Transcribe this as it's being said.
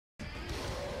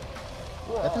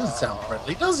That doesn't sound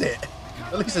friendly, does it?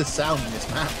 At least there's sound in this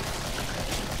map.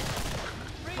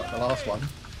 Like the last one.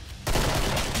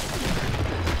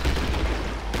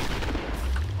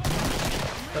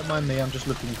 Don't mind me, I'm just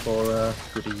looking for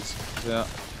goodies. Yeah.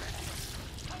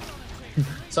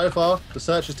 So far, the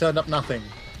search has turned up nothing.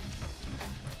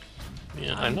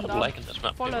 Yeah, I'm not liking this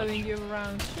map. Following you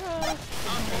around.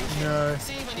 No,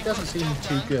 it doesn't seem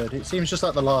too good. It seems just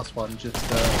like the last one, just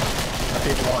a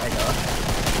bit wider.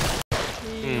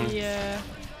 Yeah.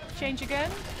 Change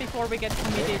again before we get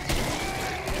committed.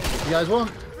 You guys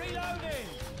want?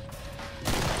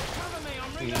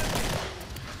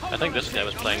 I think this guy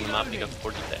was playing the map because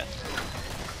bored to death.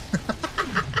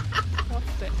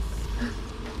 What's this?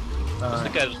 This the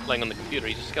guy was playing on the computer,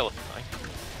 he's a skeleton guy.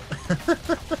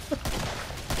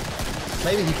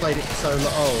 Maybe he played it so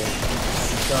long. Oh,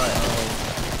 he died.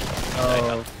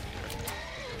 Oh.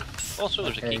 Also,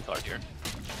 there's a key card here.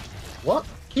 What?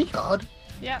 Key card?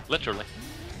 Yeah. Literally.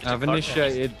 I've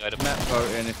initiated map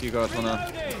voting if you guys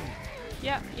wanna.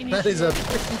 Yeah, that is a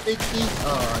pretty big key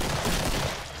card.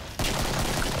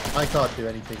 I can't do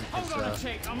anything because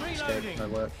escape no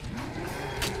work.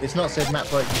 It's not said map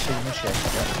vote machine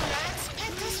initiated yet.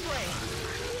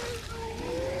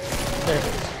 There it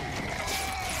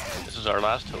is. This is our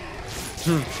last hope.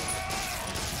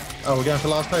 Oh, we're going for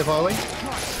last hope, are we?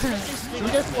 Should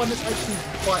we go for one that's actually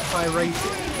quite high rated?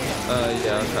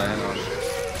 Yeah, okay, hang on.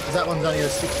 Because that one's only a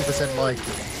 60%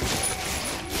 liking.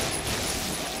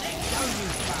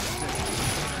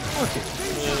 Okay.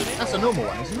 That's a normal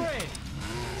one, isn't it?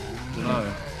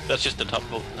 No. That's just the top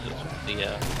vote. The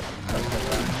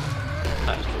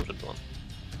highest voted one.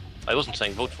 I wasn't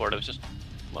saying vote for it, I was just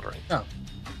muttering. Oh.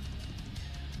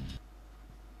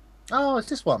 Oh, it's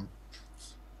this one.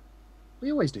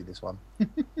 We always do this one.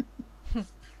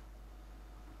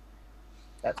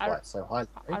 That's why it's so high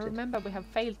rated. I remember we have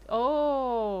failed.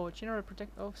 Oh, general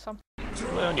protect. Oh, something.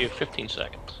 We only have 15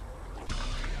 seconds.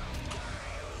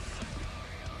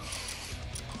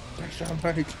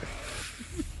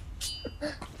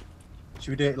 Should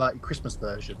we do it like Christmas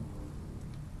version?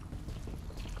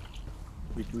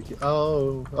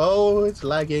 Oh, it's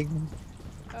lagging.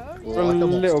 Oh, Or A like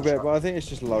little bit, truck. but I think it's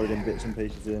just loading bits and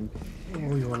pieces in.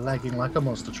 Oh, you're lagging like a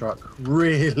monster truck.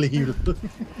 Really?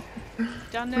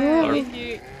 Don't know if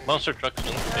you. Monster trucks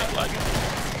don't get like.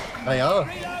 They are.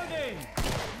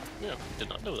 Yeah, did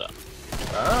not know that.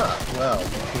 Ah, well,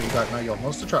 you don't know your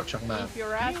monster truck, young man. If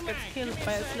your ass gets killed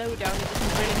by a slowdown, it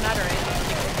doesn't really matter anymore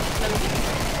because it's loading.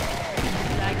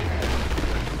 It's lagging.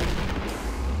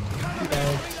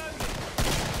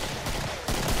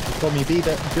 Call me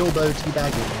Bilbo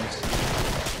Teabaggins.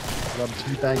 I'm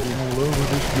teabagging all over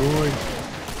this joint.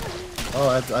 Oh,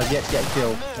 I've yet to get a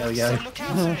kill. There we go.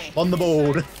 On the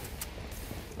board.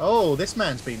 Oh, this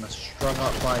man's been strung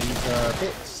up by his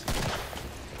bits.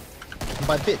 And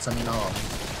by bits, I mean arms.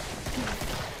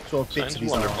 Sort of bits of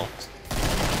his arms.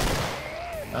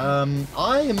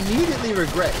 I immediately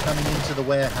regret coming into the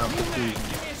warehouse with Doom.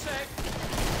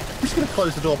 I'm just going to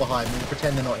close the door behind me and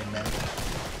pretend they're not in there.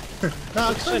 No,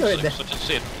 I'm going to go in there. Such a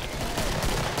sin.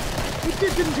 It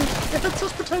did, didn't it? It had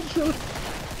such potential.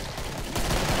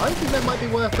 I think that might be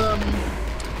worth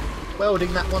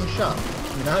welding that one shut,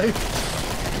 you know?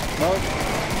 No,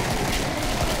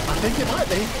 I think it might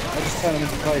be. I just turn them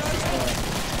into place this time.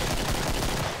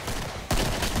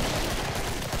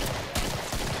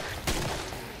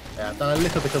 Yeah, I've done a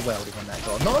little bit of welding on that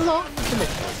door. Not a lot, just a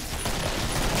little.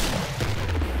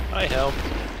 I helped.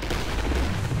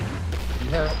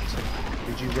 You helped.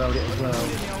 Did you weld it as well?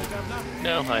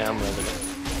 No, I am welding it.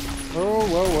 Oh,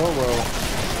 well.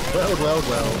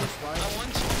 Weld.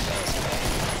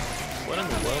 What in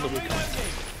the world are we coming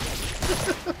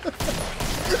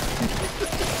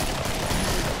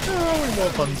Oh, how many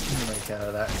more puns can you make out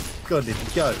of that? Go on, Diddy,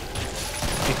 go.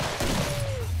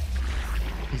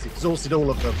 He's exhausted all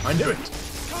of them. I knew it.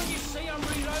 Can't you see I'm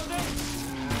reloading?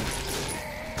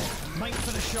 Make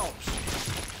for the shops.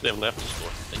 They've left the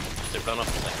store. They've run off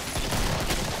the thing.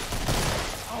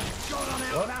 Oh God, I'm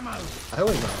out of ammo. I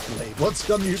always run off the lead. What's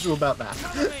unusual about that?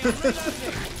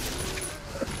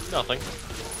 Nothing.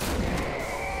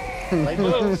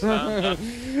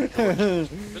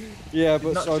 Yeah,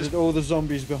 but Not so just- did all the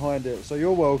zombies behind it, so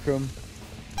you're welcome.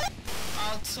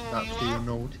 That's too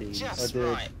naughty. I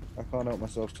did. I can't help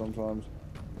myself sometimes.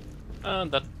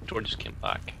 And that door just came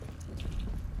back.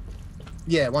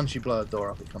 Yeah, once you blow a door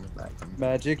up, it comes back.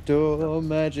 Magic door,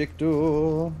 magic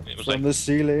door. It was From like- the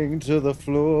ceiling to the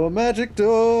floor, magic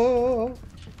door.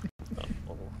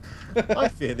 I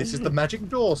fear this is the Magic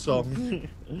Door song. Is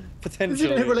it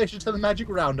Potentially. in relation to the Magic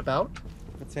Roundabout?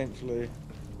 Potentially.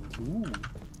 Ooh.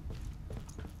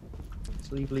 It's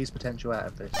Leave potential out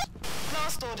of this.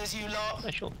 Last orders, you lot.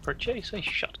 I shall purchase a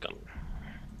shotgun.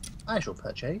 I shall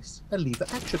purchase a lever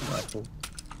action rifle.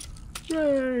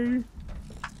 Yay!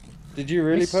 Did you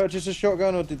really Yes. purchase a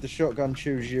shotgun, or did the shotgun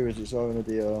choose you as its owner,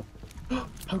 DR?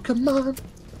 Pokemon!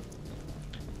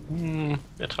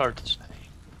 It's hard to say.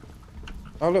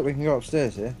 Oh look, we can go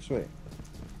upstairs here. Sweet.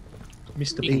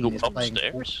 Mr. You can Bean go is playing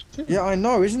upstairs? Yeah, I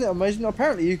know. Isn't it amazing?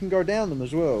 Apparently, you can go down them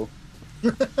as well.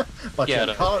 but Yeah, you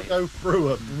no. can't go through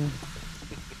them.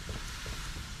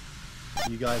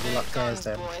 You guys all upstairs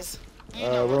then. Boys. You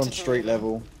know We're what on to do street with them.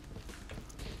 level.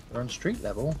 We're on street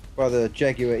level. By the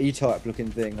Jaguar E-type looking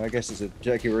thing. I guess it's a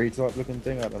Jaguar E-type looking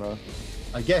thing. I don't know.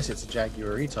 I guess it's a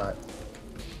Jaguar E-type.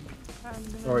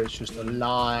 Or it's just a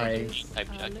lie. Type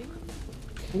check.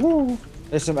 Woo!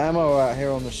 There's some ammo out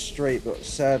here on the street, but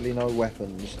sadly no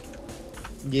weapons.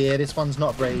 Yeah, this one's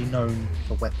not very known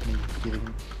for weapon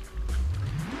giving.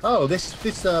 Oh, this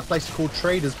place is called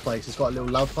Trader's Place. It's got a little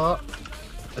love heart.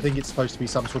 I think it's supposed to be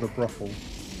some sort of brothel.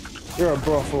 You're a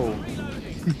brothel.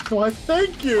 Why,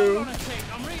 thank you!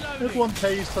 Everyone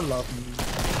pays to love me.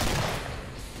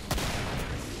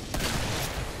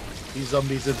 These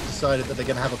zombies have decided that they're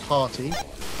going to have a party.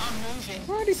 I'm moving.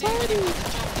 Party, See if party. we can get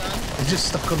the job done. They're just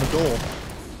stuck on the door.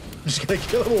 I'm just going to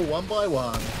kill them all one by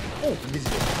one. Oh, busy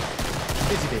bitch.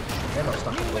 Busy bitch. They're not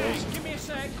stuck on doors. Give me a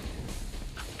sec.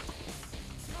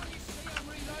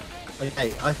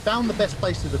 Okay, I found the best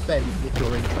place to defend if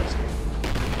you're interested.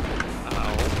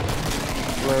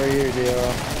 Where are you, DR?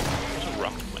 There's a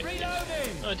rock, mate.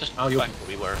 Reloading. No, just Oh, you're- back where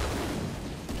we were.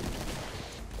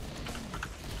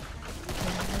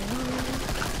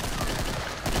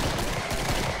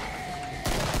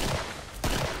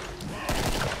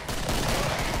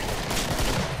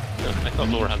 No, I thought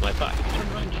Laura had my back.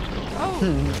 Never mind, she's gone. Oh!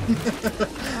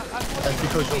 That's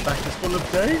because your back is full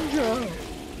of danger.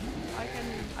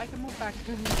 I can move back.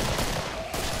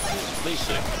 Please,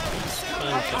 sir.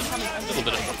 I'm coming. A little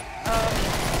bit of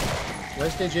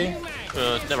Where's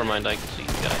Digi? never mind, I can see you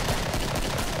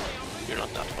guys. You're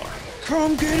not that far.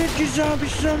 Come get it, you zombie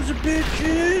sons of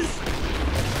bitches!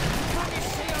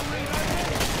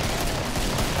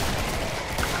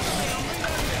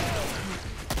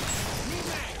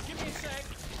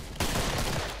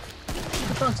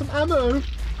 I found some ammo.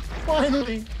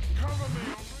 Finally.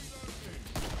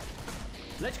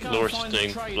 Let's go Laura's and just find the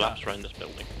doing trader. laps around this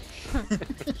building.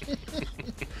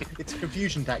 It's a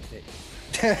confusion tactic.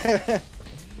 I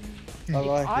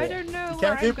like I it. don't know You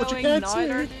where can't do I'm what you going, can't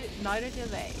see. neither do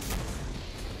they.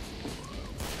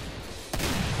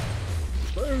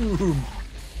 Boom.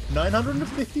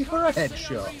 950 for a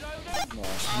headshot.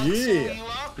 Yeah.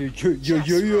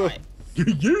 Yeah.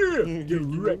 Yeah. You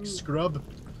wreck scrub.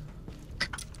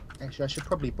 Actually, I should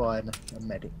probably buy a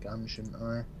medic gun, shouldn't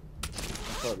I? I'm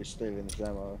probably stealing this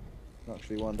ammo.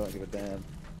 Actually, one don't give a damn.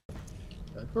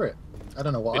 Go for it. I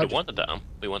don't know what We I don't want the dam,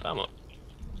 we want ammo.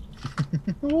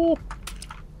 Oh,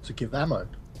 to give ammo.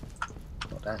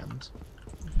 Not dams.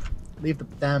 Leave the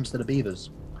dams to the beavers.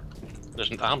 There's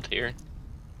an damned here.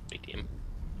 ATM.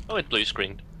 Oh, it's blue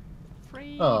screened.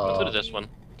 Free. Oh. Let's go to this one.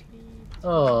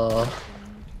 Oh.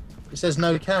 It says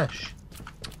no cash.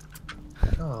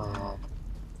 Oh.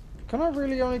 Can I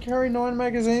really only carry 9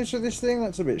 magazines for this thing?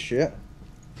 That's a bit shit.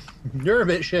 You're a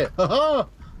bit shit. Haha!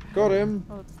 Got him.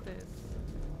 What's this?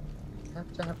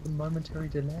 Have to have the momentary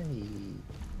delay.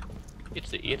 It's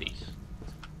the 80s.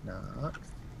 No.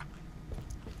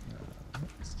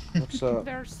 What's up?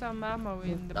 There's some ammo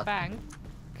in the Nothing. bank.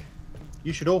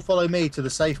 You should all follow me to the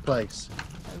safe place.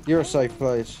 You're a safe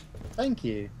place. Thank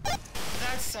you.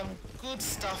 That's some good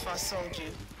stuff I sold you.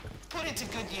 Put it to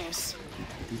good use.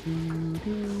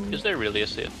 Is there really a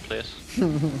safe place?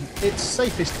 It's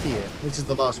safest here. This is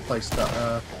the last place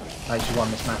that actually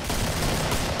won this match.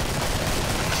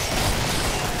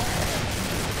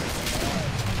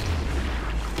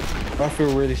 I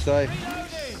feel really safe.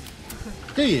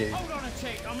 Do you? Hold on a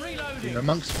tick. I'm reloading. You're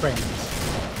amongst friends.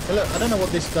 Hey, look, I don't know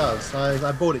what this does.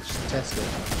 I bought it just to test it.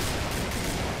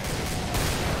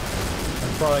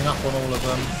 I'm throwing up on all of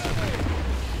them.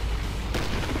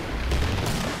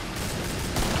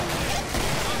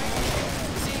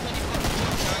 See when you've got the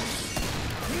job done.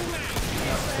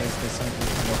 There's something in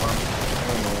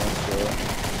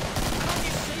Can't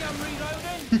you see I'm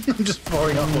reloading? I'm just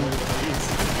throwing up on all of these.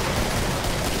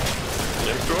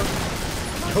 Flamer thrower?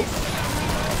 Nope.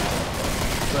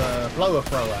 Blower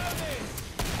thrower.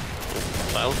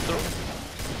 File thrower?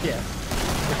 Yeah.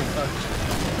 Freaking punch.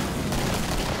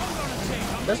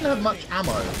 Doesn't have much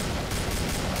ammo.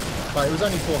 But it was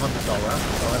only $400, so I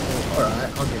thought,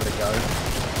 alright, I'll give it a go.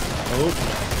 Oh.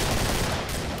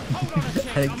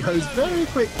 And it goes very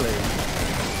quickly.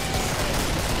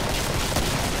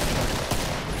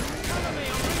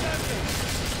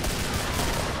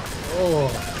 Oh.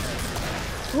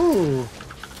 Ooh.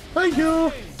 Thank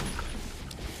you.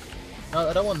 No,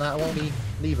 I don't want that. I want the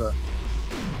lever.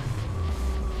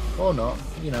 Or not.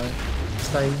 You know.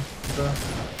 Stay.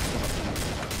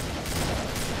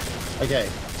 Okay.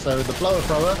 So the blower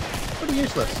thrower, pretty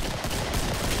useless.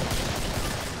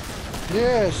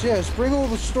 Yes, yes. Bring all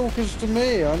the stalkers to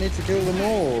me. I need to kill them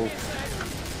all.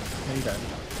 No, you don't.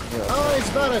 Yeah. Oh, it's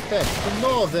Veritek from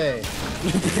Norway.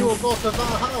 You will go to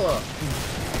Valhalla.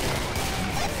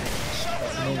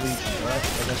 That's Norwegian, right?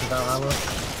 They go to Valhalla.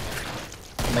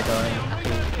 And they die.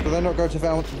 Do they not go to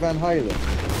Van Halen?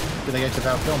 Do they go to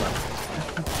Valkilma?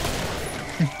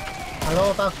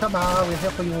 Hello, Valkilma, we're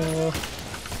here for you.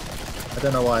 I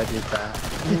don't know why I did that.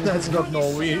 That's not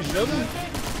Norwegian.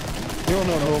 You're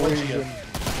not Norwegian.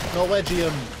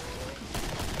 Norwegian.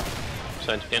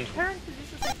 Sounds painful. Apparently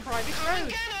this is a private Come and road.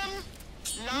 get 'em!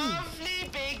 Lovely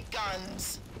big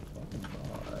guns.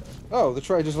 Oh, the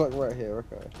trader's like right here.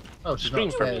 Okay. Oh, she's Scream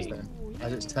not for upstairs me. then,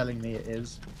 as it's telling me it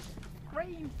is.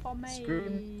 Scream for me.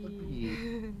 Scream for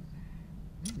me.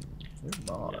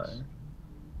 Oh my. Yes.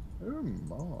 Oh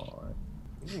my.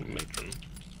 Ooh, matron.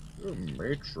 Oh,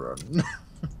 matron.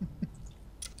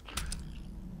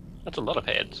 That's a lot of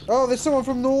heads. Oh, there's someone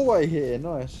from Norway here.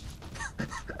 Nice.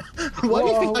 Why do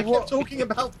you think I What? kept talking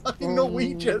about fucking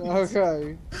Norwegians?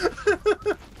 Okay.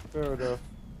 Fair enough.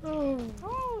 Oh,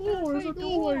 there's a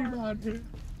Norway man here.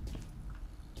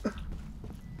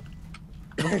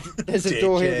 There's a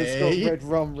door here that's JJ. got red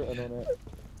rum written on it.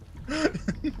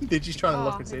 Digi's trying to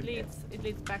lock us it in.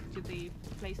 leads back to the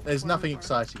place. There's where nothing we were.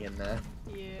 exciting in there.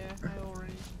 Yeah, I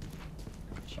already.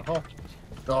 Oh,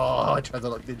 oh I tried to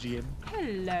lock Digi in.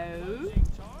 Hello.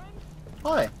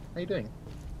 Hi, how you doing?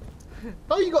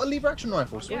 Oh, you got a lever action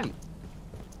rifle, sweet. Yeah.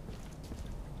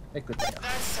 Hey, good thing.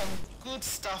 That's some good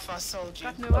stuff I sold you.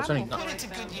 Got no Oh, it's only ammo Put for it to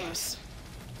it, good though. use.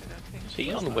 I don't think. Is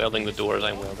he on welding the doors?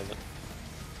 I'm welding it.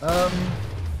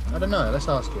 I don't know, let's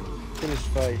ask him. Kill his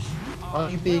face. Are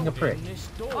you being a prick?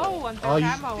 Oh, and Are there's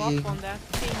you ammo being- up on that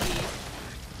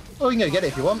thingy. Oh, you can go get it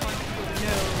if you want. No.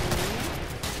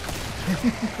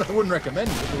 I wouldn't recommend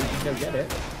it, but you can go get it.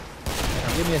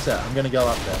 Now, give me a sec, I'm gonna go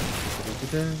up there.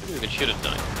 You can shoot it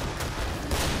down.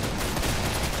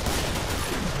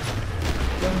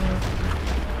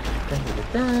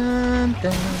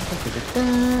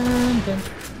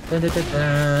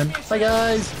 Hi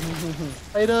guys!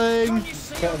 How you doing?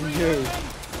 Better than you.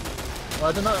 Well,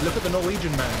 I don't know, look at the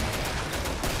Norwegian man.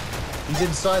 He's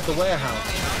inside the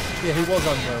warehouse. Yeah, he was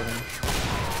unwelding.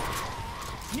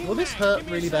 Will this hurt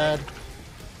really bad?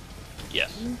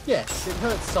 Yes. Yes, it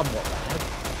hurts somewhat bad.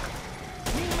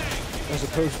 As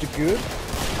opposed to good.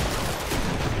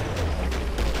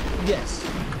 Yes,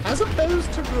 as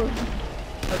opposed to good.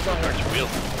 That's right. Hurts real.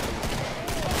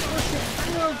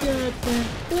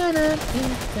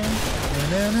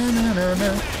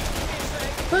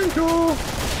 Thank you!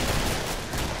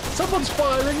 Someone's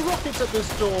firing rockets at this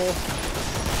door!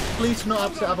 Please do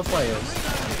not upset other players.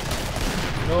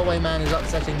 Norway man is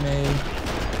upsetting me.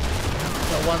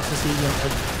 Not once has he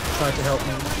tried to help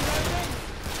me.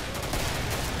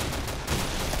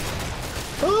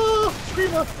 Oh!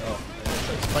 Screamer! Oh,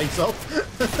 his face off.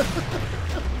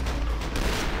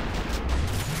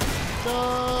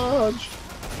 Charge!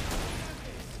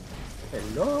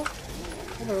 Hello?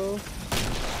 Hello?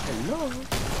 Hello?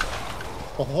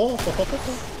 Ho ho ho ho ho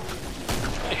ho.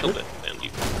 I killed it, and you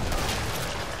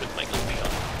with Michael's be on.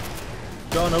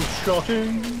 Gun of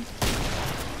shotting!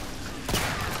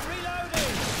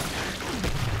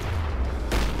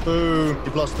 Boom!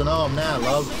 You've lost an arm now,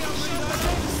 love.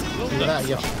 Look at that,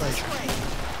 you have to face.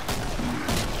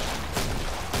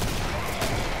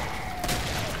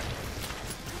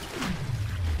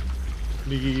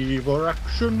 Lever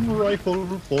action rifle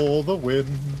for the win.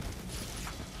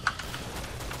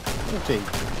 Naughty.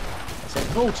 I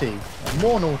said naughty. And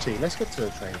more naughty. Let's get to the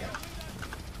trader.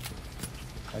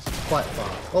 That's quite far.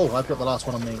 Oh, I've got the last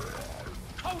one on me.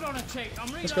 Hold on a tick,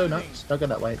 I'm Let's go nuts. Don't go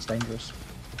that way, it's dangerous.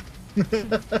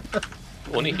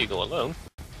 Only if you go alone.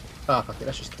 Ah, fuck it,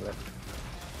 let's just kill it.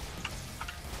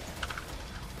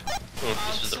 Oh,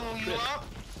 I'll this is the tool you bit. up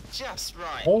just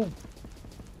right. Oh!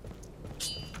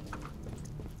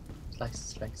 Slice,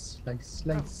 slice, slice,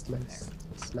 slice, slice,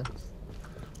 slice.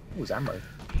 Oh, it's ammo.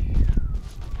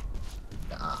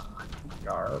 Ah,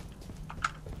 yarp.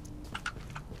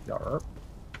 Yarp.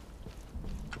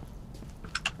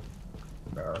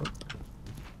 Yarp.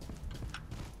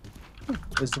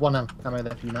 There's one ammo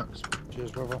there for you, Nux.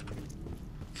 Cheers, brother.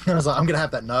 I was like, I'm gonna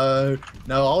have that. No,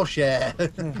 no, I'll share.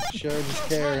 Sharing is What's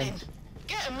caring. running?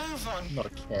 Get a move on. I'm not a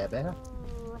Care Bear.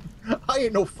 I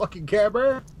ain't no fucking Care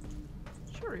Bear.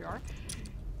 Sure you are.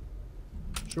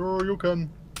 Sure you can.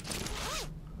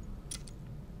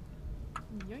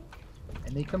 Yoink.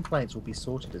 Any complaints will be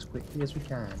sorted as quickly as we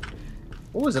can.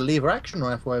 Oh, there's a lever action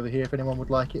rifle over here if anyone would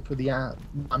like it for the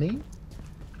money.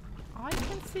 I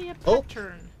can see a Oh.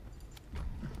 pattern.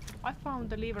 I found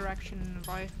the lever action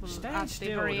rifle Stand at the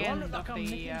still, very do I end look like I'm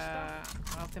nicking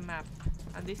of the map,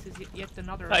 and this is yet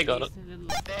another. I of got these it. Little,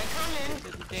 They're coming.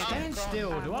 little dead Stand ends.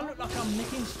 still. Do I look like I'm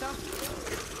nicking stuff?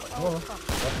 Oh.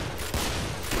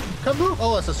 Come on!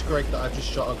 Oh, that's a scrake that I just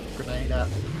shot a grenade at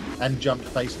and jumped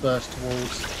face first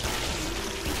towards.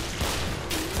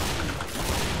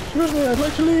 Excuse me, I'd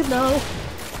like to leave now.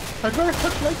 I'd very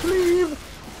much like to leave.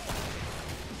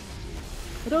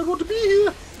 I don't want to be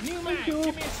here. New man, you.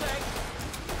 give me a sec.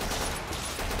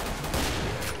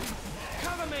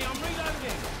 Cover me, I'm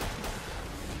reloading.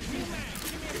 New man,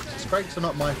 give me a sec. Scrakes are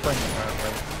not my friend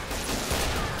apparently.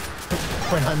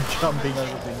 When I'm jumping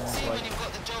over things See when like, you've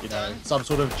got the job you know, done. some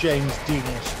sort of James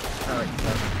Dean-ish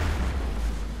character.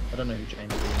 I don't know who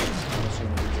James Dean is. I'm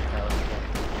assuming he's a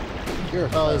character. You're a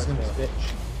Oh, there's this character. bitch.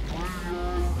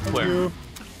 Thank Where? you.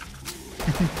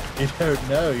 You don't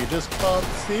know, you just can't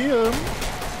see him.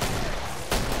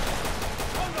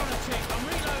 Hold on a tick, I'm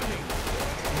reloading.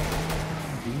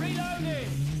 Reloading.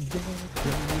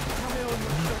 Probably all the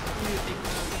music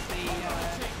with the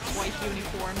white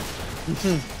uniform.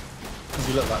 Because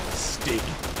you look like a stick.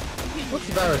 What's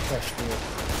Varitesh doing?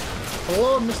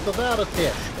 Hello, Mr.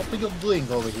 Varitesh. What are you doing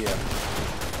over here?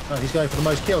 Oh, he's going for the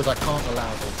most kills. I can't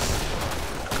allow this.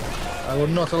 I will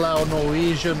not allow a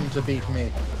Norwegian to beat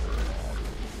me.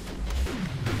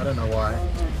 I don't know why.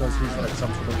 It's because he's like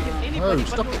some sort of... Anybody Oh, but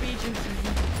stop it. Norwegians.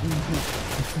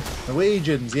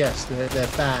 Norwegians, yes, they're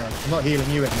bad. I'm not healing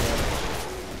you anymore.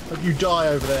 Hope you die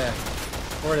over there.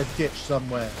 Or in a ditch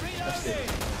somewhere. That's it.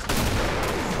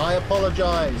 I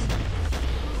apologise.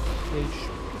 Yeesh.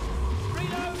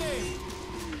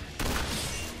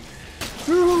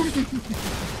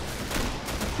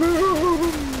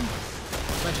 Reloading.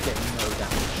 Managed to get no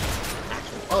damage at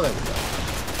all. Oh, there we go.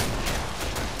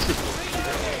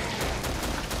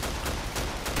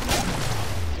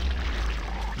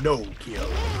 No kill.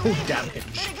 No damage.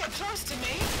 Better get close to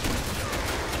me.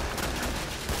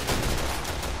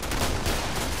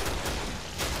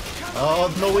 Oh,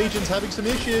 the Norwegian's having some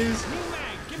issues. New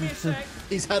man, give me a sec.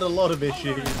 He's had a lot of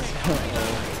issues.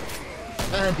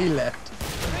 And he left.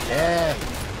 Yeah.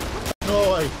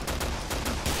 No.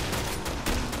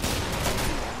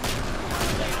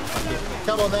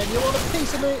 Come on then, you want a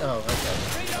piece of me? Oh, okay.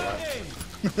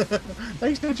 Reloading.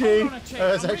 Thanks, Digi. Hold on a tick,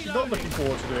 I was I'm actually not looking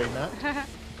reloading. forward to doing that.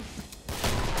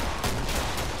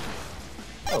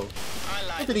 Oh, I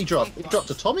like what did he the drop? big He dropped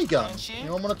a ones. Tommy gun. Don't you?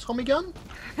 Anyone want a Tommy gun?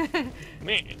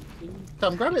 Me.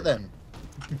 Come grab it then.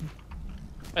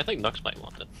 I think Nux might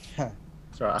want it.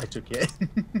 It's alright, I took it.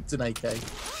 It's an AK.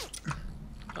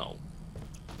 Oh.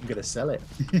 I'm gonna sell it.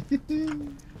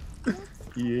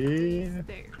 Yeah.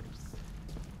 There's.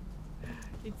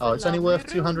 Oh, it's only worth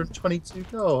lovely room. 222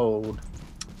 gold.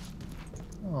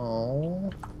 Oh.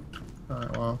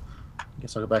 Alright, well, I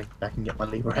guess I'll go back and get my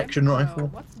lever action Demco. rifle.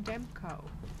 What's Demco?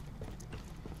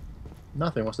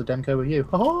 Nothing. What's the Demco with you?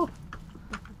 Oh.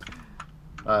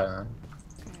 I don't know.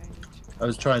 Okay, I need to I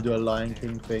was trying to do a Lion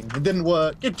King thing. It didn't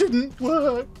work. It didn't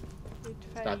work. It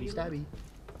Stabby, failed. stabby.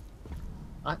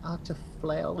 I had to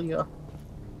flail you.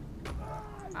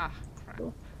 Ah, crap.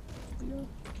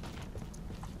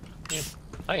 Yeah.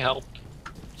 I helped.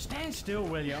 Stand still,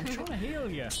 will you? I'm trying to heal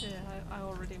you. Yeah, I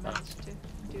already managed to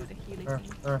do the healing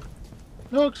thing.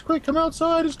 Nox, quick, come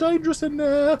outside. It's dangerous in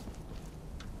there.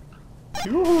 Do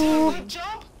a Yoo-hoo. good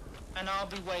job, and I'll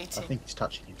be I waiting. think he's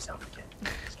touching himself again.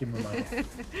 Let's give him a moment.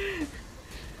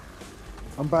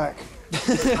 I'm back.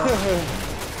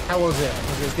 How was it?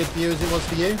 Was it as good for you as it was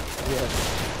for you? Yes.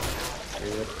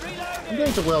 Good. I'm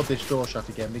going to weld this door shut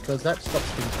again because that stops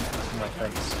things from hitting my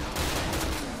face.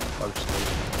 Mostly.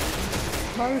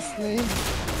 Mostly.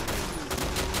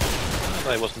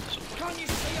 I wasn't disappointed. Can't you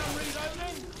see I'm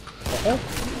reloading?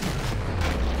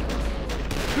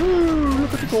 Ooh,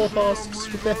 look at the door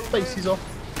masks with their faces off.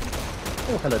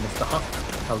 Oh, hello, Mr. Huck.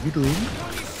 How you doing?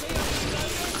 Can't you see I'm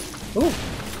reloading? Oh,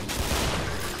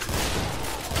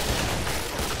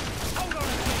 Hold on a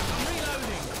tick, I'm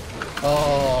reloading.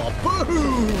 oh,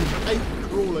 boom! 8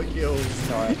 crawler kills.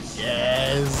 Nice.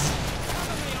 Yes.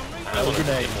 I Oh, wasn't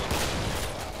grenade.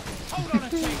 Hold on a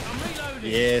tick, I'm reloading.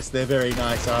 Yes, they're very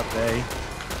nice, aren't they?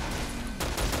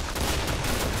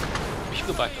 We should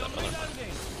go back to that other one.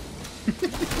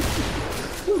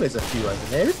 Oh, there's a few over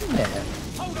there, isn't there?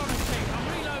 Hold on a tick, I'm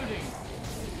reloading.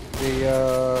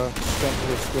 The strength of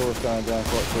this door is going down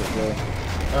quite quickly.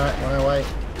 Alright, on our way.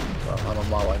 Well, I'm on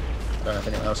my way. Don't know if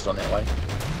anyone else is on their way.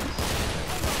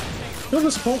 You're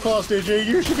the support class, Digi.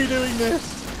 You should be doing this.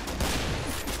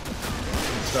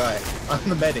 That's right. I'm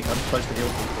the medic. I'm supposed to heal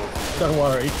people. Don't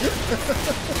worry.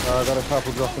 I got a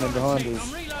couple dropping in behind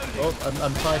us. Oh,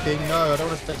 I'm typing. No, I don't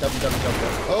want to stick jump.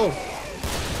 Oh,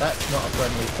 that's not a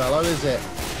friendly fellow, is it?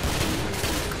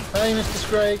 Hey, Mr.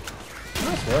 Scrake.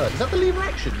 Nice work. Is that the lever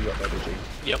action you got there, Digi?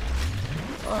 Yep.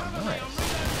 Oh, nice.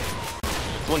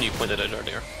 The one you pointed out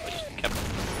earlier. I just kept it.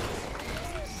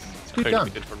 It's a good gun.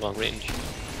 Good for long range.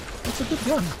 It's a good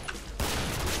gun.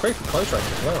 It's great for close range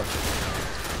as well.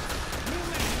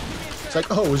 It's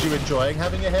like, oh, was you enjoying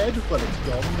having a head? Well, it's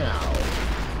gone now.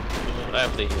 I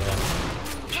have the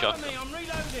shotgun.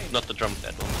 Not the drum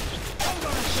set one.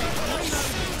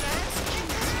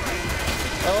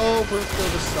 Oh, we'll kill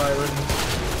the siren.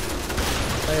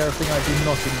 They are a thing I do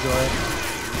not enjoy.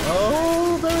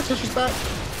 Oh, Veritas is back.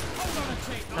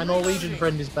 Our Norwegian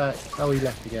friend is back. Oh, he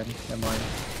left again. Never mind.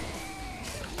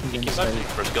 He came back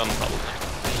for his gun, probably.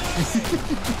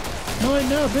 Mine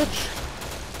now, bitch.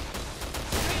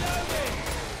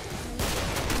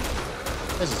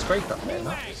 There's a scrape up there,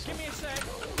 nice.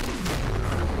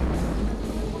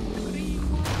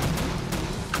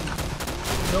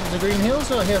 You want the green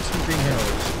hills? I have some green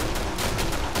hills.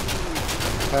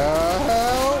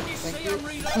 Thank you.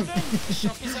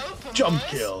 Shop is open, Jump boys.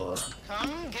 kill.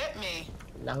 Come get me.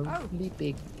 Lovely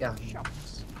big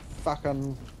guns.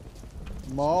 Fucking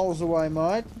miles away,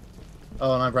 mate.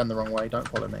 Oh, and I ran the wrong way. Don't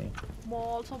follow me.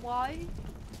 Miles away.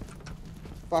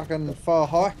 Fucking far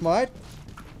hike, mate.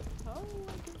 Oh,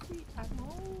 I can see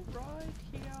ammo right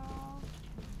here.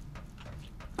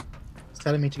 It's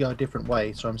telling me to go a different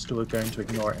way, so I'm still going to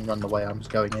ignore it and run the way I'm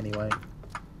going anyway.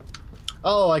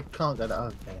 Oh, I can't go that.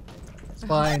 Okay, it's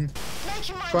fine. Make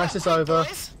your mind Crisis up, over.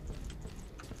 boys.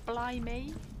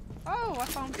 Blimey. Oh, I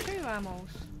found 2 ammos.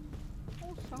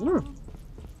 Awesome. Ooh.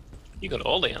 You got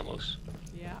all the ammos.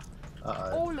 Yeah.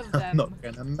 Uh-oh. All of I'm them. not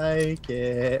gonna make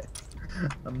it.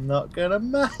 I'm not gonna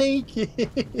make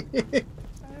it.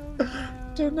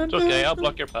 Oh no. It's okay, I'll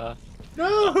block your path.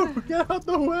 No, get out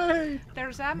the way.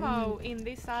 There's ammo in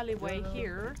this alleyway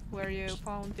here, where you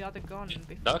found the other gun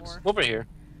Ducks, before. over here.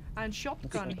 And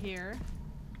shotgun here.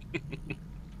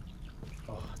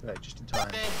 Oh, right, just in time.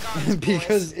 They're guns, boys.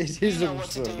 Because it You is know what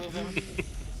to do absurd. with them.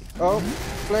 Oh,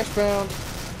 flashbound.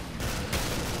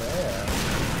 There.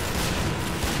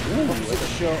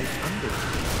 Opposite shot.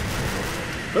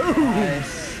 Boom!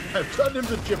 Nice. I've turned him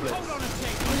to giblets.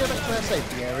 Can we go back to our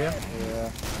safety area? Yeah.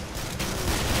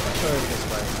 Let's go over this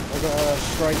way. I got a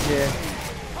straight here.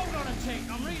 Hold on a tick,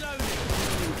 I'm reloading.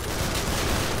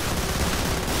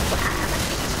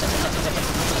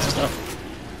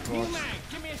 New mag,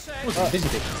 give me a sec. There's some busy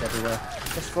bitches everywhere.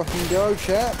 Let's fucking go,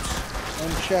 chaps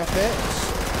and chapettes.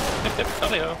 Hip hip,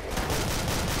 Talio.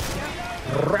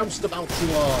 Roust about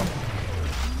you are.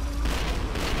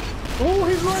 Oh,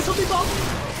 he's right on the bottom.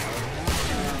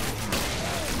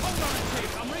 Hold on a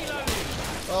tick, I'm reloading.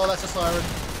 Oh, that's a siren.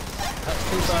 That's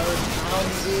 2 sirens.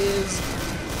 Hounds is.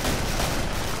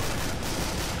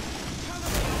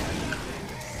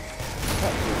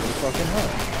 That really fucking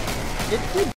hurt. It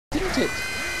did, didn't it?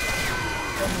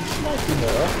 Slightly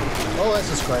more. Oh, that's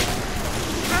a scrape.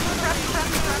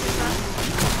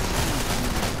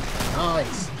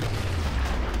 Nice.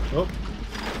 Oh.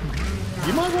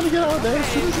 You might want to get out there as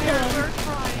soon as you We're can.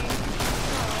 trying.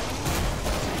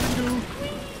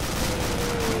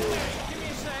 Give me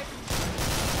a sec.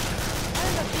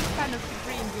 I'm a big fan of the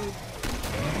green goo.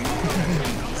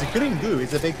 The green goo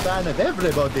is a big fan of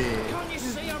everybody. Can't you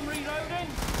see I'm reloading?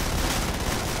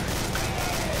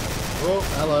 Oh,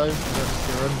 hello. There's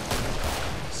Syrian.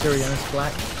 Syrian is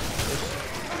black.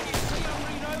 Can't you see I'm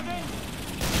reloading?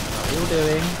 How are you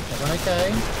doing? Everyone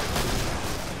okay?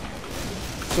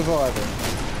 Surviving.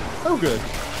 Oh, good.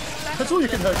 That's all you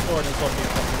can hope for in this one being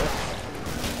popular.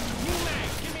 New mag,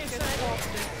 give me a sec.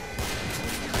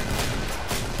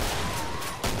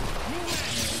 New mag,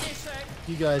 give me a sec.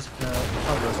 You guys can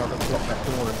cover us. I'll block that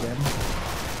door again.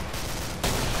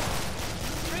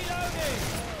 Reloading.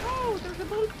 Oh, there's a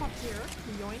bullpup here.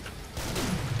 Yoink.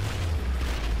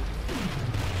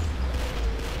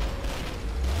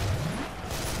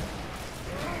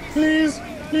 Please,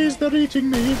 please, they're eating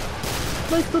me.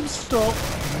 Make them stop.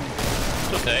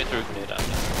 It's okay, I threw a grenade at you.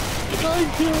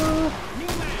 Thank you. New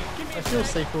mag, give me I a feel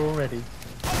sec. safer already.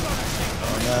 Hold on a tick.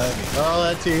 Oh no. Oh,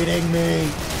 that's eating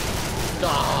me.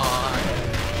 Die.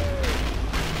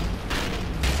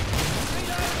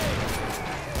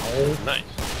 Oh, Nice.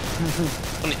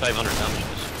 2500 damage.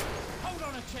 Hold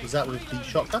on a tick. was that with the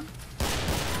shotgun?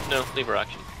 No, lever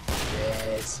action.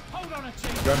 Yes. Hold on a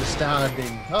tick. You're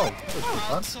understanding. Oh, that was pretty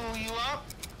I'll fun. tool you up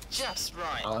just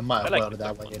right. Oh, I might have I like welded the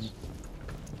that quick way in. ones.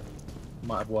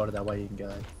 Might have watered our way and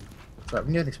go. Right,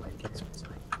 we can go this way. Get this way.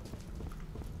 Sorry.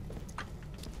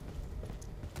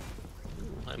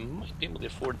 I might be able to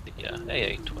afford the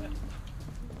AA-12.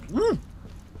 Where is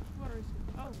it?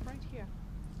 Oh, right here.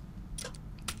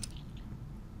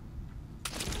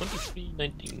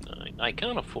 23.99. I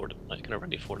can afford it. I can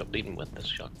already afford it even with this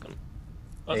shotgun.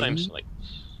 But Hey. I'm like.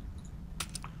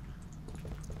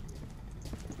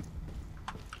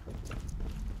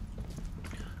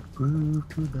 Groove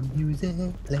to the music,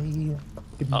 play.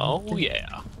 Oh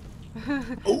yeah.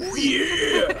 Oh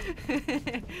yeah!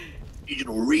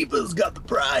 DigitalReaper's got the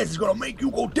prize. It's gonna make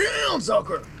you go down,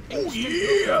 sucker. Oh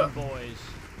yeah! Boys.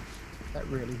 That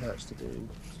really hurts to do.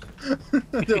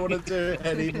 I don't want to do it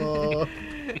anymore.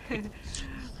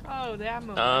 Oh, the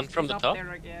ammo And is from the up top.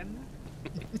 there again.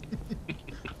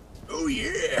 Oh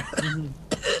yeah! They're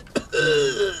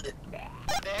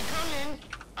coming.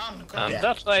 I'm And coming.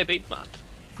 that's why I beat Matt.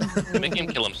 Make him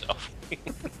kill himself.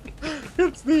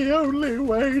 It's the only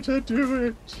way to do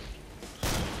it.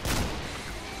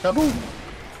 Kaboom!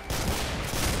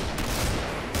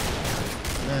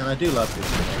 Man, I do love this.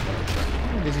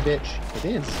 Busy bitch. It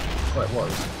is. Well, it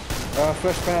was.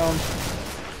 Fleshbound.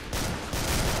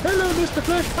 Hello, Mr.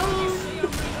 Fleshbound!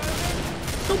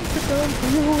 Something down for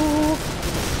you!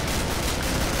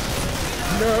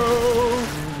 No!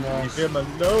 Nice. Leave him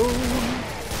alone!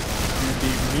 You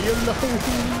leave me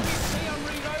alone!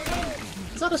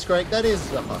 Is that a scrake? That is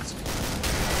a husk.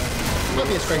 Might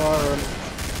be a scrake. Siren.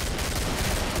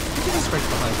 There's a scrake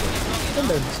behind you.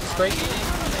 Hello, Mr. Scrake.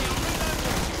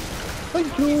 Thank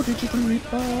you,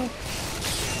 DigitalReaper.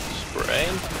 Spray.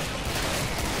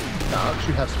 Now,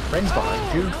 you have some friends behind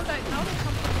you. Now they come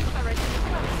from this direction as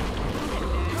well.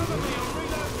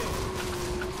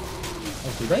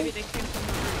 Oh, do Maybe they? they came from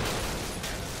the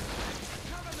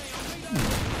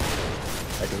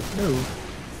I don't know.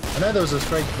 I know there was a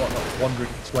scrake wandering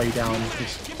its way down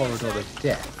this corridor of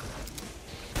death.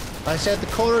 I said the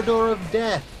corridor of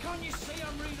death.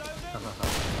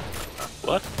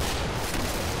 What?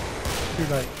 Too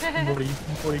late. I'm already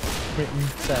committing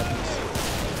sadness.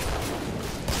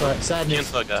 It's right,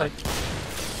 sadness. Chainsaw guy.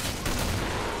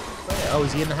 Where? Oh,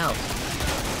 is he in the house?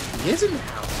 He is in the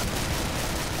house.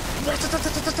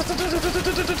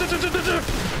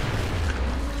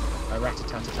 I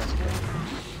rat-a-tat-a-tat.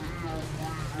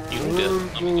 You can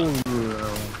do it.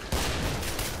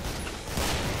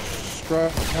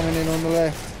 Scrap coming in on the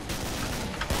left.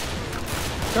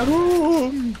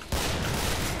 Kaboom!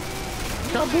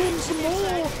 Kaboom some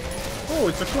more! Oh,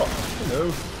 it's a clock.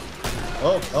 Hello.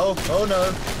 Oh no.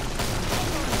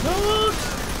 No!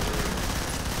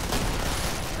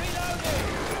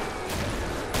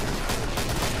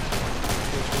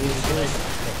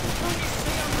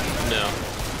 No.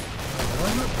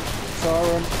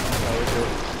 Siren.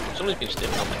 Somebody's been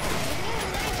stealing on me.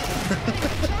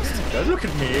 Don't look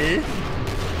at me!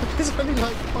 There's only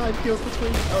like 5 kills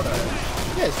between. Oh no.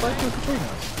 Yeah, it's 5 kills between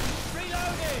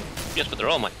us. Yes, but they're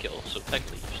all my kills, so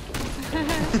technically you're still.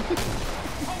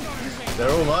 They're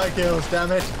all my kills,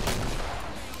 damn it!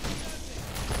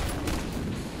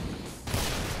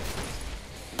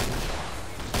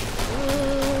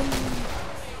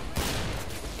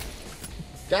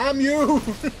 Damn you!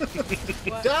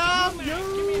 What? Damn Give me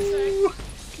a you!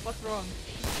 sec. What's wrong?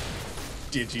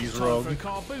 Digi's Time for a wrong.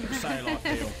 car boot sale, I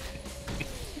feel.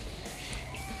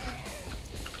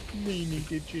 Meanie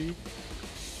Digi.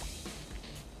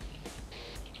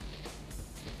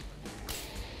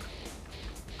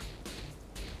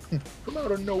 From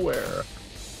out of nowhere.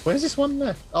 Where's this one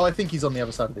left? Oh, I think he's on the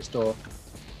other side of this door.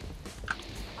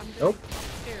 I'm just Nope.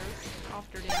 upstairs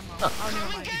after the ammo. Ah. Oh,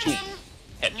 never mind.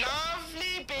 Headshot.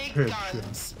 Lovely big Headshot.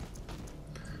 guns.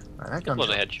 Right, that That was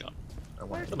a gun's headshot. I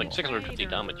want Where's it like more. 650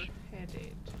 damage.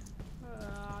 Headed.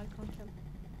 I can't tell.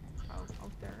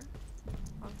 Out there.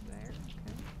 Out there.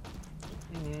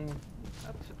 Okay.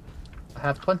 Up to I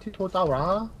have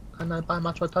 $22. Can I buy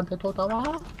much for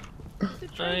 $22? the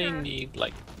I trader. need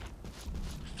like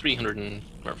 $300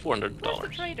 or $400 Where's the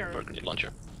trader? for a grenade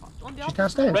launcher. On the She's opposite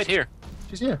downstairs. side. Right here.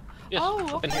 She's here. Yes,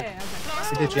 Oh, up in okay. here.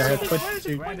 Okay. Did you? I have Where's the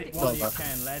 22 Grab it $20? while you $12.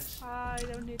 can, lads. I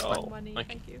don't need Oh, my money. thank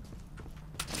Thank you.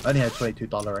 I only had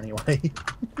 $22 anyway.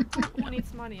 Who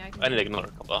needs money? I can I need another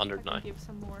couple of hundred I can now. give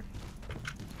some more.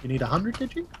 You need 100,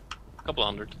 did you? A couple of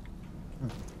hundred.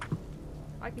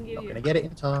 I can give Not you. gonna get it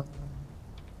in time.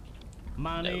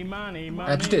 Money, money,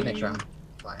 money. Just do it next round.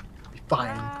 Fine. Be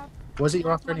fine. Grab. Was it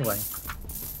you're after anyway?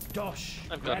 Dosh,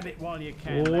 I've got grab it while you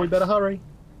can. Oh, we lads. better hurry.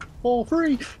 4,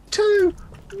 3, 2,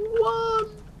 1.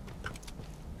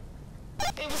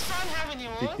 It was fun having you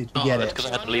all. Did Oh, we get that's it?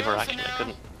 because I had to leave her actually.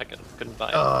 I couldn't buy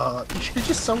it. You should have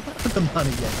just sold that for the money,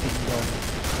 yes.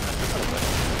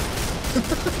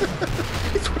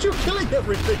 It's what you're killing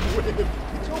everything with.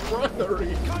 It's your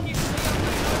primary. Can't you see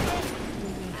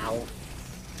I'm Ow.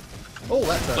 Oh,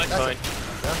 that's a... Black That's fine.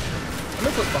 and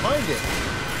look what's behind it.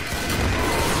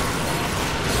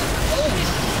 Oh,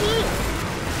 shit.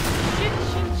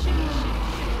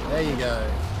 There you go.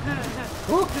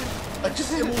 Ooh, I just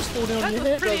see them all spawning on your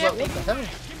head. I was like, what the hell?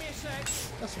 Give me a sec.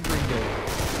 That's some green goo.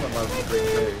 Not lovely green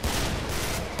goo.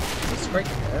 It's great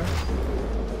there.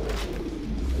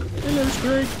 Hello,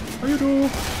 Scrake. How you doing?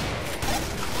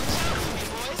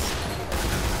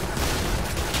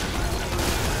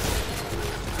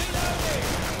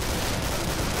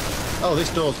 Oh,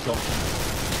 this door's blocked.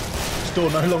 This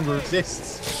door no longer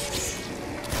exists.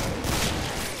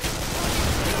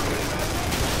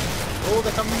 Oh,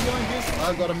 they're coming behind you.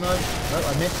 I've got them though. No,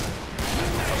 I missed.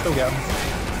 I'll still get them.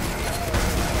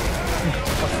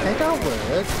 I said our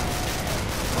word.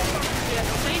 Yeah,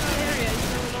 the safe area is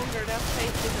no longer that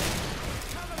safe, is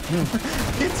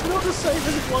it? It's not as safe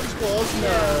as it once was,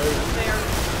 no. They're...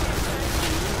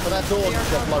 But that door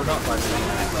just got blown up by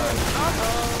something, so...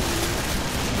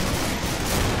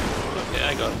 Okay,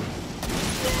 I got it.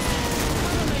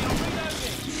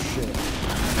 Shit.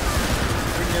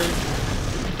 Bring you.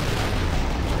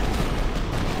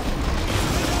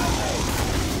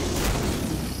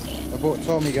 I bought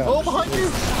Tommy guns. Oh, behind you!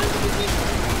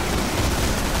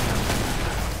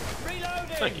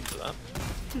 Thank you for that.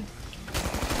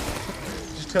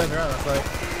 Just turned around, I was like,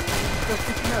 well,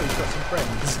 did you know he's got some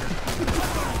friends?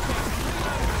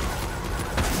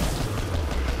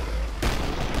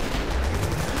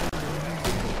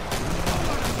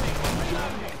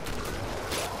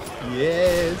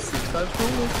 Yes, it's time for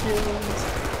all kills.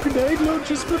 Grenade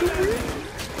launchers for the win.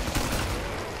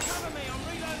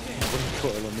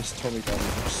 Recoil on this Tommy gun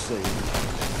is obscene.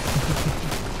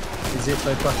 Is it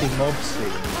so fucking mob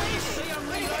scene?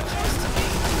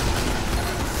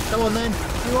 Come on then,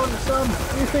 you want some?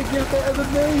 You think you're better than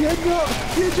me? You're not!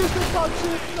 You're just a bunch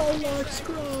of no-life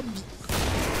scrubs!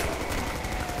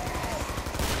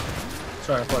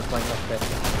 Sorry, I thought I was playing off bed.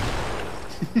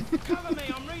 Cover me,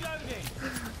 I'm reloading.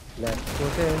 Left for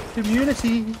the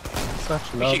community.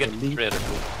 Such We love should get and the lead. trader too.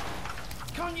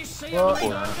 Can't you see Well, I'm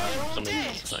reloading?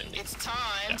 Something sign me. It's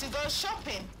time to go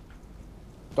shopping.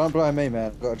 Don't blame me,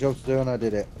 man. Got a job to do and I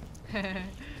did it.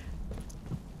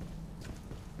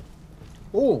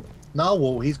 Oh,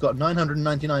 Narwhal, he's got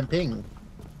 999 ping.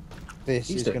 This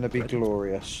He's is doing going to be pretty.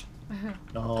 glorious.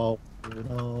 Narwhal,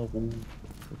 Narwhal,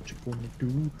 what you gonna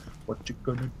do? What you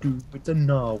gonna do with the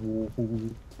Narwhal?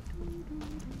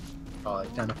 Oh,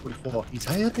 he's down to 44. He's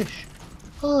Irish.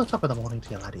 Oh, top of the morning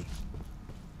to you, laddie.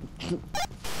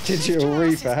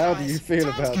 DigitalReaper, how do you feel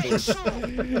about this?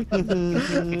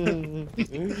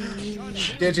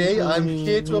 Digi, I'm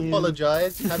here to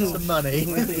apologise. Had some money.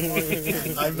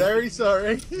 I'm very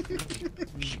sorry.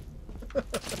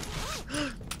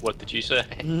 What did you say?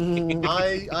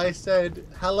 I said,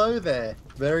 hello there,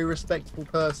 very respectful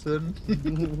person.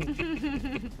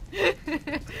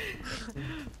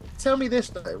 Tell me this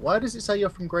though, why does it say you're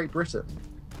from Great Britain?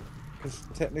 Because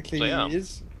technically So, yeah. he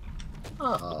is.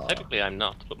 Ah, Technically, I'm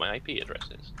not, but my IP address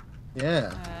is.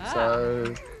 yeah. Ah.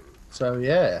 So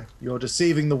yeah, you're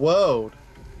deceiving the world.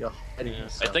 You're hiding Yeah. I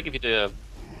yourself. think if you do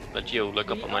a geo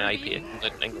lookup on my IP, it comes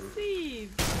out in England.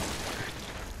 Deceived.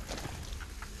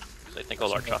 'Cause I think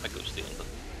all our traffic goes to England.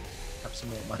 Have some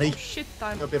more money. Oh shit,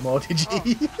 I'm... A bit more, did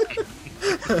you?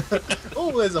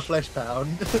 Oh, there's a flesh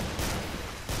pound.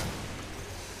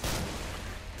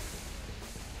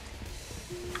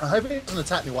 I hope it doesn't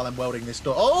attack me while I'm welding this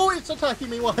door. Oh, it's attacking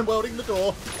me while I'm welding the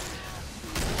door.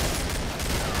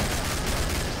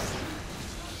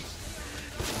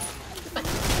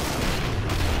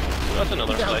 So that's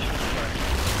another Yeah. flash.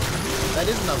 That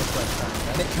is another flesh pound,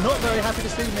 and it's not very happy to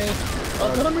see me.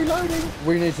 Oh, God, I'm reloading.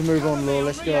 We need to move on, Law.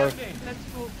 Let's go. Let's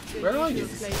move to Where the are usual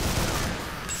you?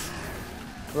 place.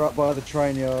 We're up by the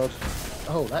train yard.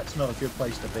 Oh, that's not a good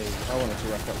place to be. I wanted to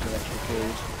rack up some extra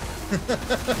food.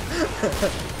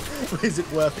 Is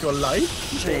it worth your life?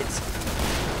 Shit.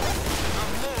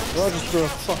 Well, I just threw a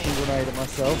fucking grenade at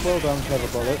myself. Well done, clever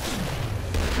bollocks.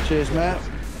 Cheers, Matt.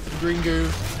 Green goo.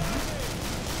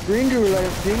 Gringo,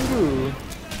 like Gringo.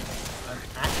 I'm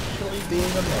actually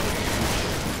being a man.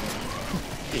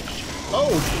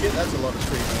 Oh shit, that's a lot of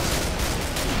screamers.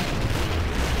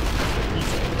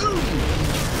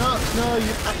 No,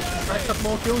 you racked up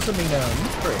more kills than me now. You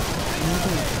prick.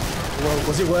 Well,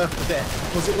 was it worth the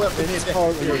death? Was it worth the near death?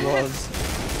 Totally was.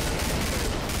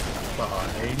 Fine.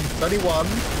 It's only one.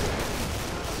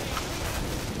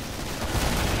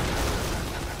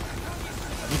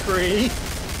 Only three.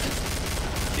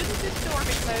 Shouldn't this door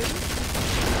be closed?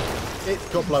 It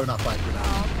got blown up by a grenade,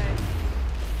 Oh, okay.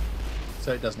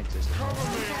 so it doesn't exist.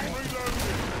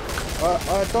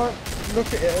 I don't look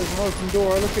at it as an open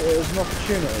door, I look at it as an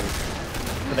opportunity.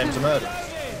 For them to murder.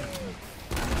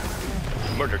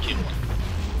 Murder team.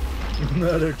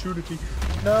 Murder Trinity.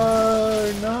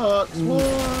 No, Nux,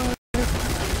 why?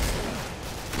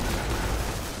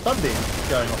 Something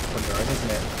going off the window,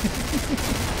 isn't it?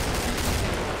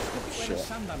 When the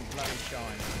sun don't bloody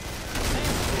shine.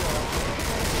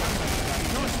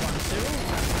 Nice one, Cyril.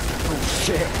 Oh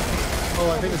shit. Oh,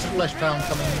 I think there's a flesh pound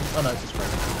coming. Oh no, it's a spray.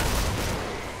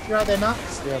 You're out there, Nux?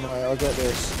 Yeah, mate, I got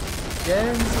this.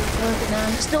 Yeah, it's worth it now.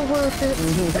 It's still worth it.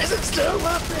 Is it still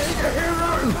worth it? You're a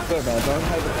hero! Look, man, don't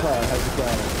hate the player, hate the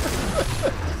game.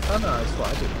 Oh no, it's what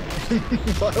I do.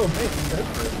 By all means, go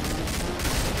for it.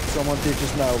 Someone did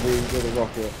just nail me with a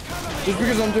rocket. Just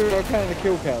because I'm doing okay in the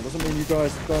kill count doesn't mean you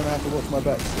guys don't have to watch my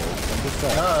back still. I'm just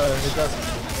saying. No, it doesn't.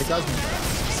 It doesn't.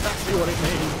 That's exactly what it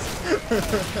means.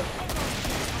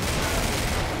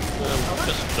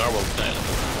 Just normal style.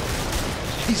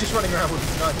 He's just running around with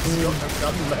his knife. He's got no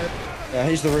gun left. Yeah,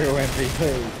 he's the real MVP.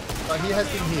 But he has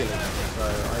been healing, so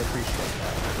I appreciate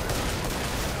that.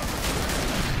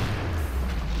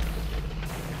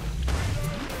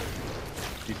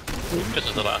 This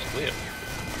is the last wave.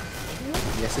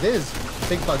 Yes, it is.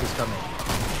 Big bug is coming.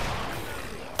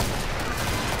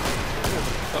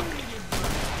 Okay.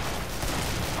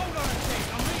 Hold on a sec,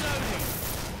 I'm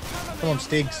reloading. Come on,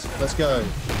 Stigs. Let's go.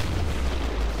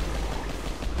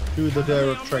 Do the dare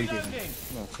of trading.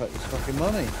 I'll take this fucking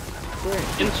money.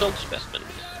 Free. Insult specimen.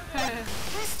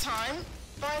 This time,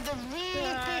 by the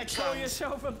really big Call guns.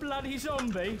 yourself a bloody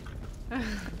zombie?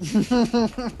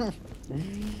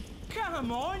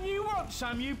 Come on, you want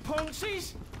some, you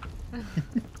ponces?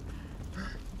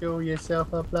 Kill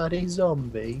yourself a bloody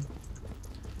zombie.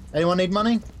 Anyone need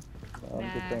money? I'm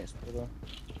good, Nah. thanks, brother.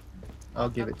 I'll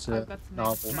give it to I've got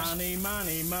some Narble. Money,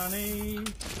 money, money.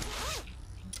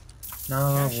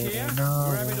 No, Cashier,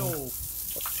 grab it no. all.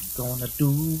 What you gonna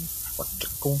do? What you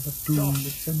gonna do?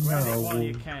 It's a Grab it while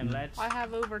you no. can, lads. I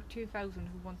have over 2,000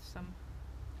 who wants some.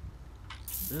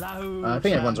 Loads I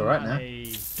think everyone's of alright now.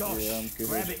 money. Gosh, Yeah, I'm good.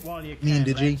 grab it while you can, Me and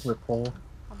Digi, lads. we're poor.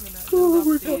 I'm gonna Oh, load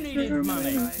we up got the needed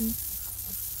money.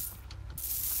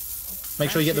 Make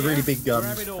sure you get the really big Grab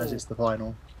guns, it all. as it's the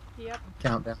final Yep.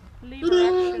 countdown. Lever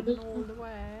action all the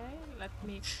way. Let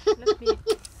me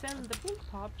sell the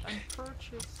bullpup and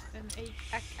purchase an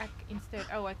AK instead.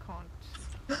 Oh, I can't.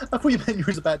 I thought you meant you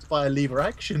was about to buy a lever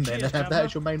action then and have that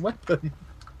as your main weapon.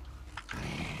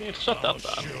 It's not that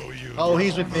bad. Oh,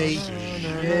 he's with me.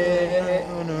 Yeah.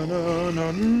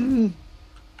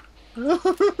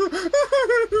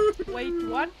 Wait,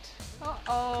 what?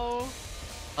 Uh-oh.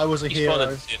 I was a He spawned at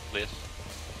hero. the safe place.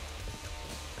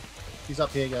 He's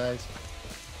up here, guys.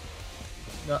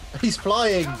 No, he's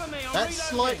flying. Cover me, I'm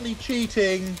That's reloading. slightly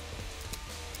cheating.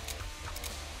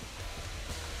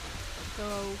 So,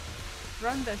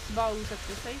 run the bows at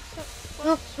the safe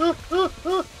spot.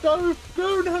 No,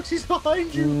 no, Nux, he's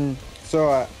behind you. It's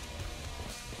alright.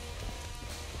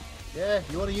 Yeah,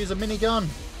 you want to use a minigun?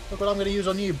 Look what I'm going to use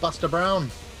on you, Buster Brown.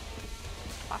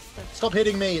 Bastard. Stop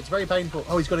hitting me, it's very painful.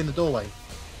 Oh, he's got in the doorway.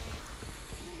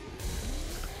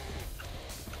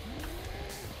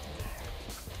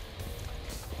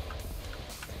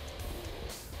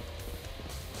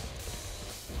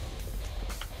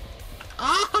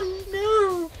 Ah,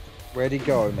 no! Where'd he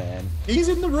go, man? He's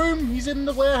in the room, he's in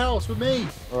the warehouse with me.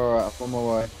 Alright, I'm on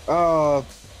my way. Oh,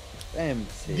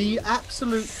 empty. The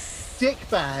absolute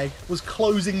dickbag was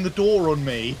closing the door on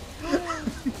me.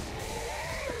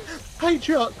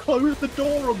 Patriarch closed the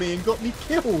door on me and got me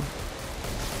killed.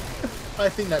 I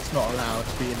think that's not allowed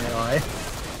to be in AI.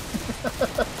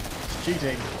 It's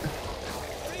cheating.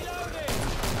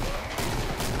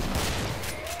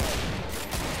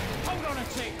 Hold on a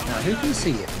tick. I'm Now, who can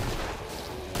see it?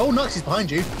 Oh, Nux is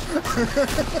behind you.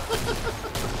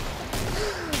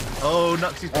 Oh,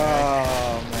 Nux is behind.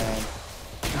 Oh, man.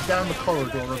 He's down the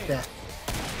corridor of death.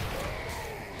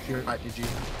 You're right, did you?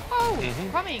 Oh,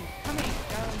 coming down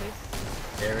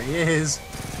this. There he is.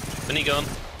 Minigun.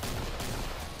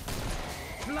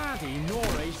 bloody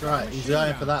Norris. Right, he's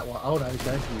going for that one. Oh no, he's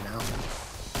going for you now.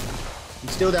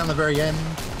 He's still down the very end.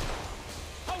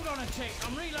 Hold on a tick,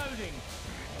 I'm reloading.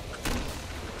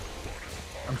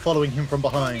 I'm following him from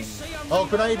behind. Oh,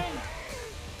 grenade!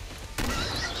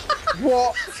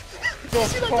 What the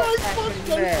See that fuck guy's happened body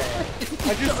go there?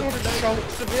 I just saw the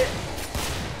chunks of it.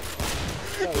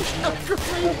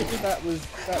 That was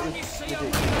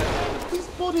ridiculous. His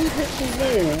body hit the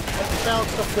wall and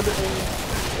bounced off the little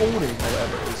awning or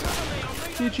whatever it is.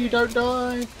 GG, don't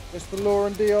die. It's the Law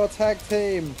and DR tag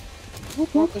team.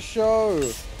 What the show?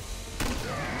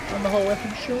 On the whole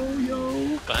weapon show,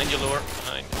 yo. Behind you, Lure.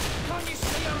 Behind. Can't you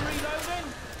see I'm reloading?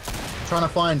 Trying to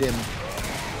find him.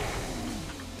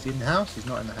 Is he in the house? He's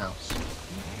not in the house.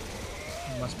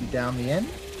 He must be down the end.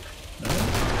 No.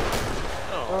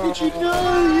 Oh, Did you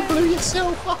know? You blew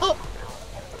yourself up.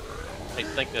 I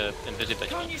think Invisivex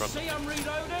Can't you from see I'm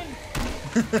reloading?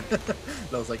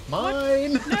 I was like,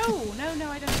 mine. No,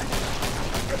 I don't.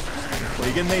 Well,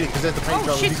 you're gonna need it because there's the paint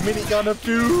job with shit. his minigun of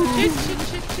doom. Shit.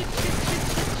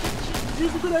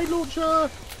 Use the grenade launcher.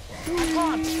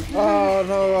 Oh,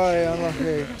 no way,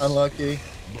 unlucky. Unlucky.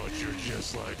 But you're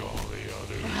just like all the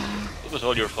others. It was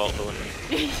all your fault, Owen.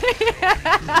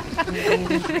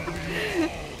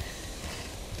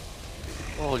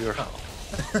 All your fault.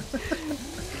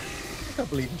 I can't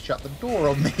believe you shut the door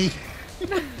on me. I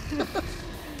don't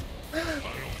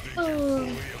think you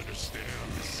fully understand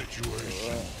the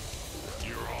situation.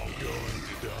 You're all going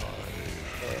to die.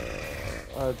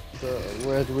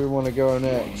 Where do we want to go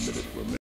next?